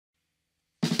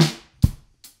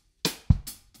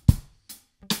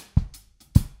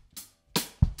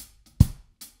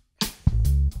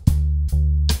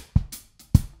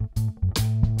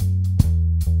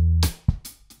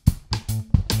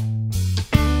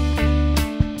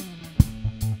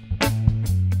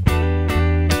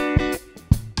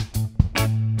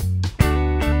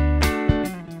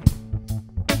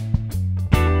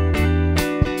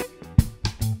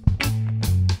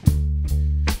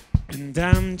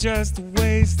just a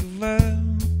waste of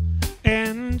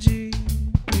energy.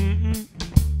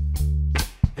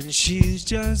 And she's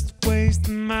just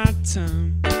wasting my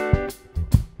time.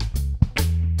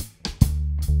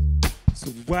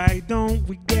 So why don't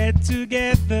we get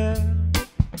together?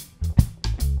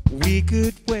 We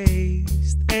could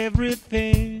waste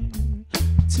everything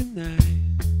tonight.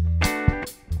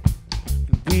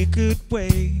 We could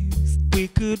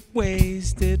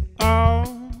waste it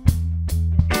all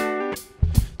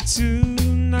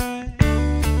tonight.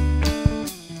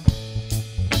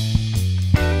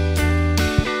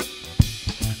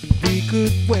 We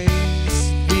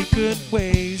could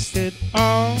waste it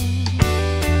all.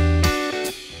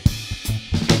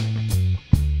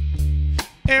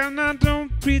 And I don't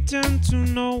pretend to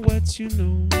know what you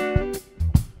know.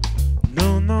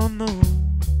 No, no, no.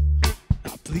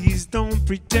 Now please don't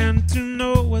pretend to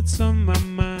know what's on my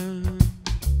mind.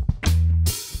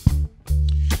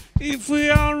 If we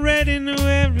already knew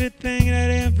everything that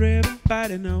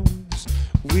everybody knows,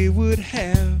 we would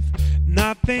have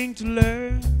nothing to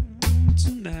learn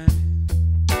tonight.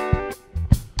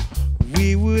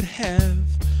 We would have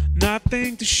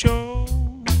nothing to show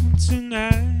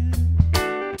tonight.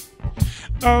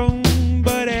 Oh,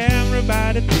 but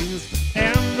everybody thinks,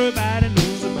 everybody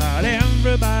knows about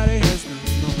everybody else.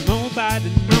 No, nobody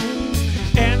knows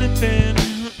anything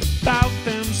about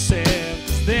themselves,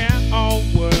 'cause they're all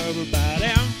worried about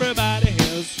everybody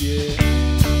else, yeah.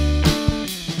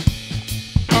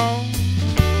 Oh.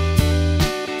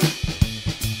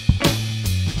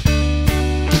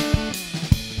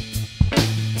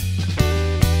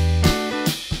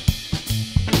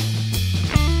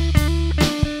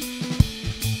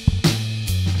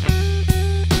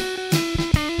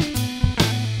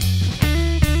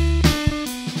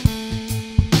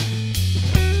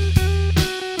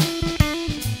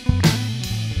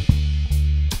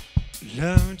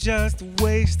 Love just a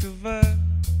waste of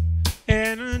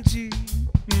energy.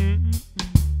 And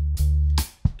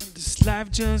this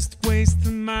life just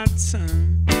wasting my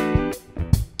time.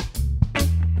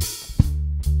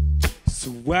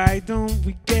 So why don't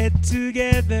we get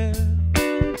together?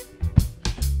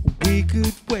 We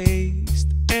could waste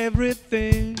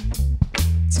everything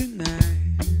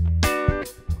tonight.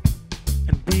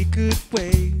 And we could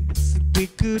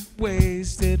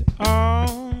waste it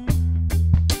all.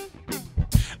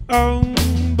 Oh,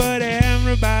 but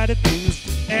everybody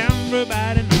thinks,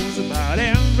 everybody knows about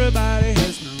everybody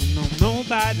else. No,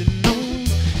 nobody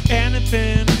knows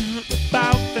anything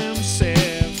about